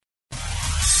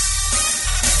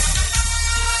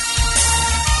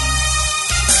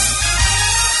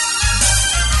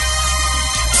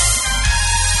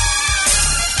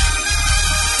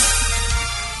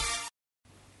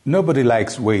Nobody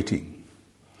likes waiting.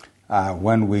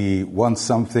 When we want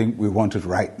something, we want it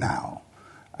right now.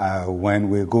 When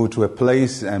we go to a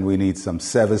place and we need some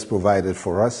service provided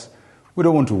for us, we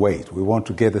don't want to wait. We want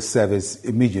to get the service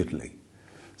immediately.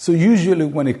 So usually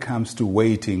when it comes to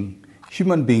waiting,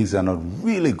 human beings are not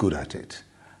really good at it.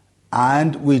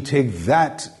 And we take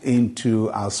that into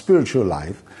our spiritual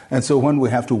life. And so when we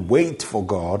have to wait for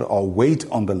God or wait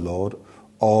on the Lord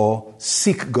or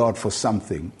seek God for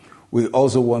something, we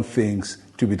also want things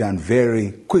to be done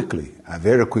very quickly, a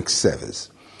very quick service.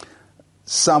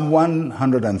 Psalm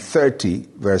 130,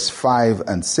 verse 5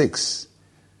 and 6.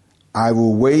 I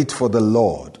will wait for the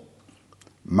Lord.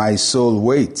 My soul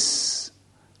waits,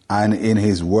 and in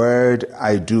his word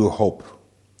I do hope.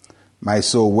 My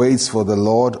soul waits for the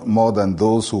Lord more than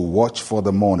those who watch for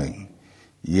the morning.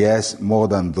 Yes, more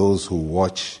than those who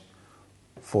watch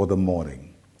for the morning.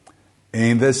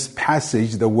 In this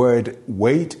passage, the word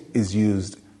wait is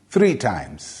used 3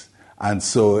 times. And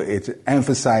so it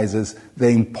emphasizes the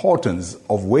importance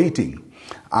of waiting.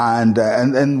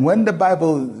 And when the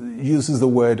Bible uses the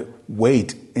word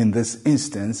wait in this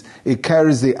instance, it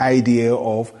carries the idea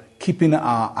of keeping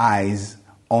our eyes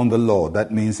on the Lord.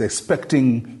 That means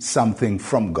expecting something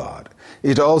from God.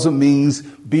 It also means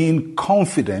being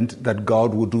confident that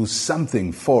God will do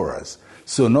something for us.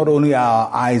 So not only are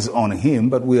our eyes on him,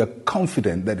 but we are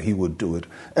confident that he will do it.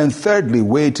 And thirdly,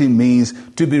 waiting means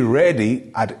to be ready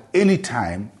at any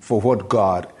time for what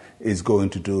God is going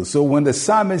to do. So when the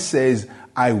psalmist says,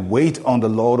 I wait on the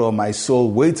Lord, or my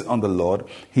soul waits on the Lord,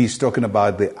 he's talking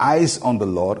about the eyes on the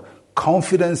Lord,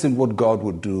 confidence in what God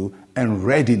would do, and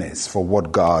readiness for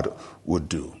what God would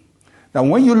do. Now,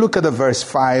 when you look at the verse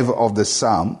 5 of the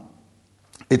psalm,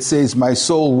 it says, my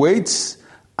soul waits,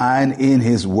 and in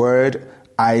his word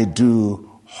I do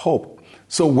hope.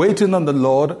 So waiting on the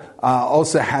Lord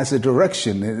also has a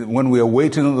direction. When we are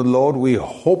waiting on the Lord, we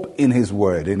hope in his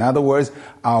word. In other words,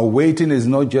 our waiting is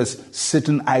not just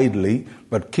sitting idly,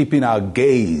 but keeping our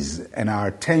gaze and our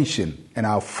attention and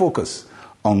our focus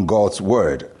on God's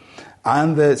word.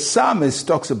 And the psalmist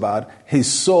talks about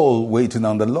his soul waiting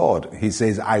on the Lord. He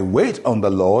says, I wait on the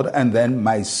Lord, and then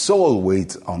my soul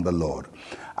waits on the Lord.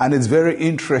 And it's very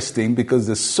interesting because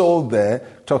the soul there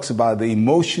talks about the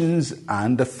emotions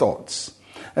and the thoughts.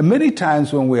 And many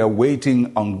times when we are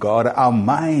waiting on God, our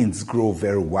minds grow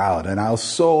very wild and our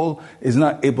soul is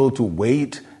not able to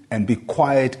wait and be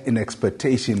quiet in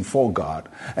expectation for God.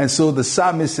 And so the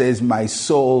psalmist says, my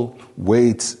soul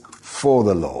waits for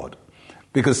the Lord.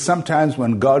 Because sometimes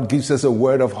when God gives us a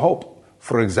word of hope,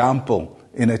 for example,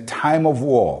 in a time of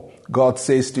war, God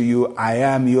says to you, I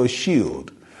am your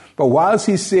shield. But whilst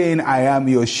he's saying, I am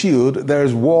your shield,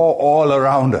 there's war all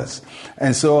around us.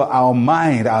 And so our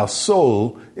mind, our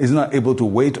soul is not able to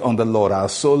wait on the Lord. Our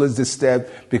soul is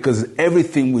disturbed because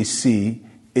everything we see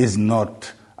is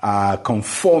not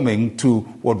conforming to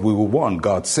what we will want.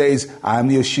 God says, I am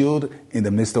your shield in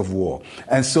the midst of war.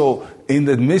 And so in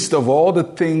the midst of all the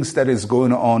things that is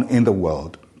going on in the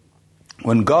world,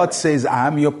 when God says, I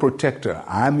am your protector,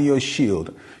 I am your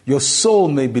shield, your soul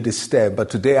may be disturbed, but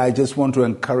today I just want to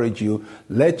encourage you,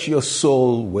 let your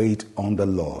soul wait on the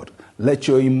Lord. Let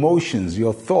your emotions,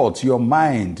 your thoughts, your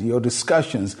mind, your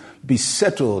discussions be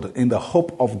settled in the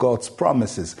hope of God's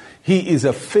promises. He is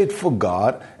a faithful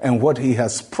God, and what he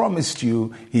has promised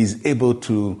you, he is able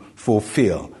to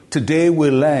fulfill. Today we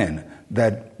learn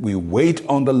that we wait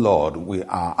on the Lord.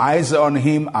 Our eyes are on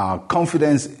him, our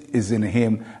confidence is in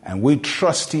him, and we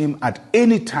trust him at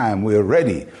any time we're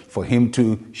ready for him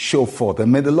to show forth.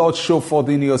 And may the Lord show forth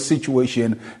in your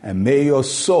situation, and may your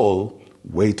soul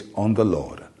wait on the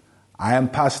Lord. I am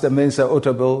Pastor Mensa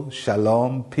Otabil.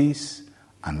 Shalom, peace,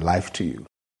 and life to you.